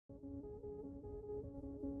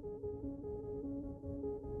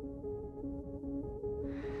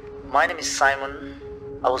My name is Simon.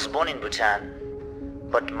 I was born in Bhutan,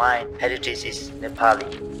 but my heritage is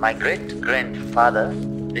Nepali. My great-grandfather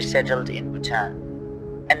resettled in Bhutan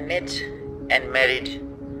and met and married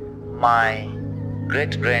my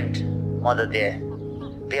great-grandmother there.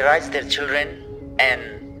 They raised their children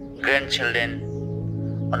and grandchildren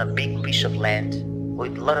on a big piece of land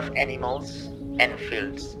with a lot of animals and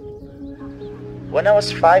fields. When I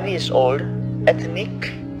was 5 years old,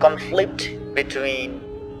 ethnic conflict between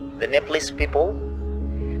the Nepalese people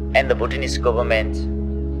and the Bhutanese government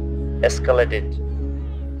escalated.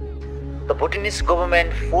 The Bhutanese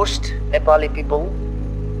government forced Nepali people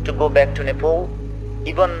to go back to Nepal,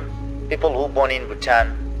 even people who born in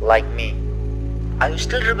Bhutan like me. I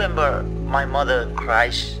still remember my mother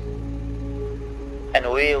cries,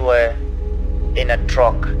 and we were in a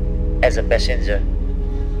truck as a passenger.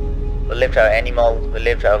 We left our animals, we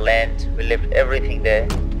left our land, we left everything there,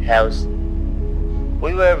 house.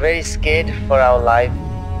 We were very scared for our life.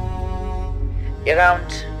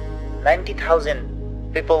 Around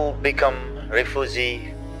 90,000 people become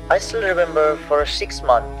refugee. I still remember for 6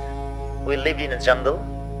 months we lived in a jungle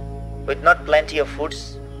with not plenty of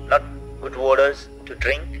foods, not good waters to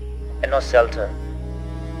drink, and no shelter.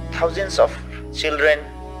 Thousands of children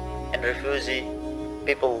and refugee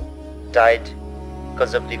people died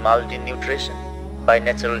because of the malnutrition by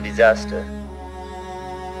natural disaster.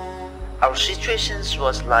 Our situations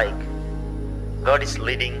was like God is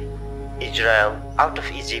leading Israel out of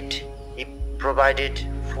Egypt. He provided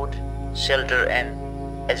food, shelter and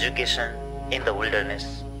education in the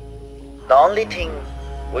wilderness. The only thing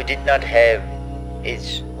we did not have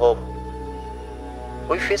is hope.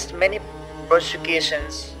 We faced many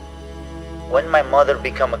persecutions when my mother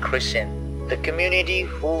became a Christian. The community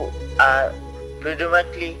who are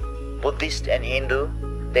predominantly Buddhist and Hindu,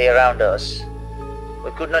 they around us. We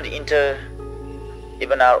could not enter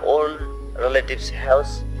even our old relatives'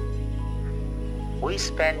 house. We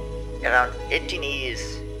spent around 18 years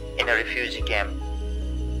in a refugee camp.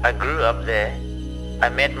 I grew up there. I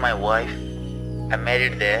met my wife. I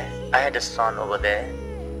married there. I had a son over there.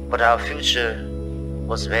 But our future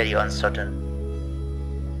was very uncertain.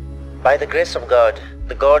 By the grace of God,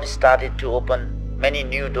 the God started to open many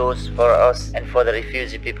new doors for us and for the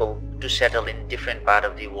refugee people to settle in different parts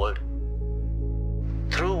of the world.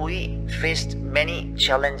 Though we faced many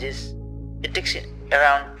challenges, it takes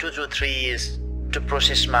around 2 to 3 years to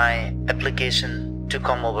process my application to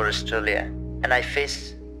come over Australia, and I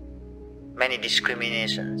faced many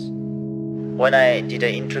discriminations. When I did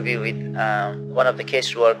an interview with one of the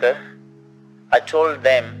case worker, I told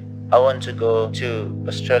them I want to go to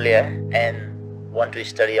Australia and want to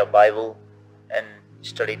study a Bible and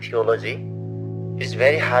study theology. It's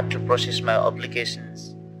very hard to process my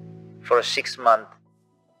applications for 6 months.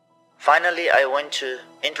 Finally, I went to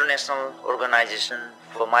International Organization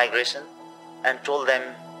for Migration and told them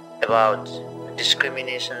about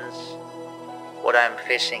discriminations, what I'm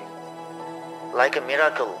facing. Like a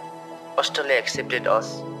miracle, Australia accepted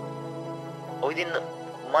us. Within a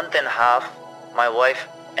month and a half, my wife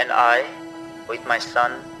and I, with my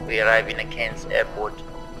son, we arrived in a Cairns airport.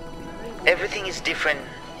 Everything is different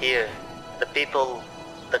here. The people,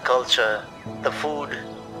 the culture, the food.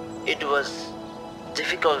 It was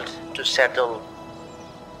difficult to settle,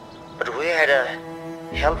 but we had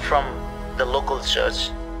help from the local church.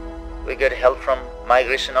 We get help from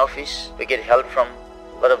migration office. We get help from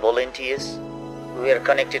a lot of volunteers. We are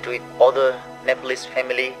connected with other Nepalese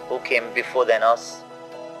family who came before than us.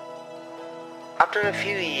 After a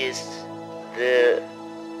few years, the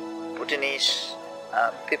Bhutanese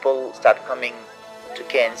people start coming to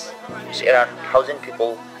Cairns. It's around 1,000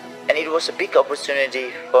 people, and it was a big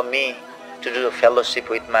opportunity for me to do a fellowship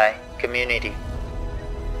with my community.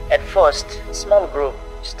 At first, a small group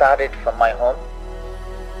started from my home.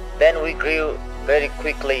 Then we grew very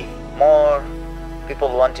quickly. More people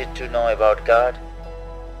wanted to know about God.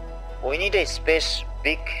 We need a space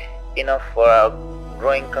big enough for our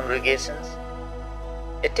growing congregations.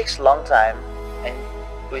 It takes a long time, and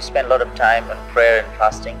we spend a lot of time on prayer and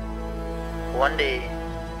fasting. One day,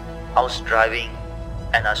 I was driving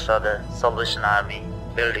and I saw the Salvation Army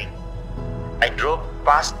building. I drove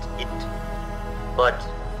past it, but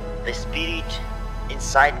the spirit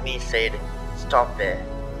inside me said, stop there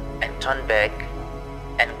and turn back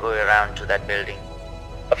and go around to that building.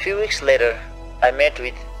 A few weeks later, I met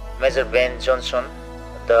with Major Ben Johnson,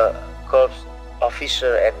 the corps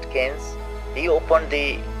officer at Cairns. He opened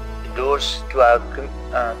the doors to our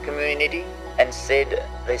community and said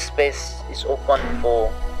the space is open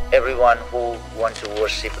for everyone who wants to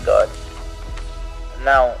worship God.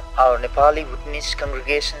 Now, our Nepali Bhutanese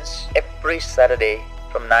congregations every Saturday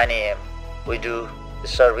from 9 a.m. we do the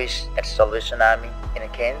service at Salvation Army in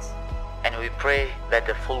Cairns, and we pray that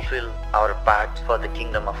they fulfill our part for the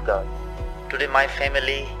kingdom of God. Today my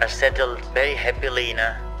family are settled very happily in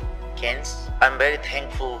Cairns. I'm very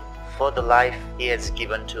thankful for the life He has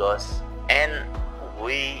given to us, and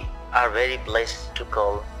we are very blessed to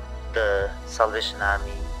call the Salvation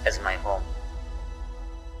Army as my home.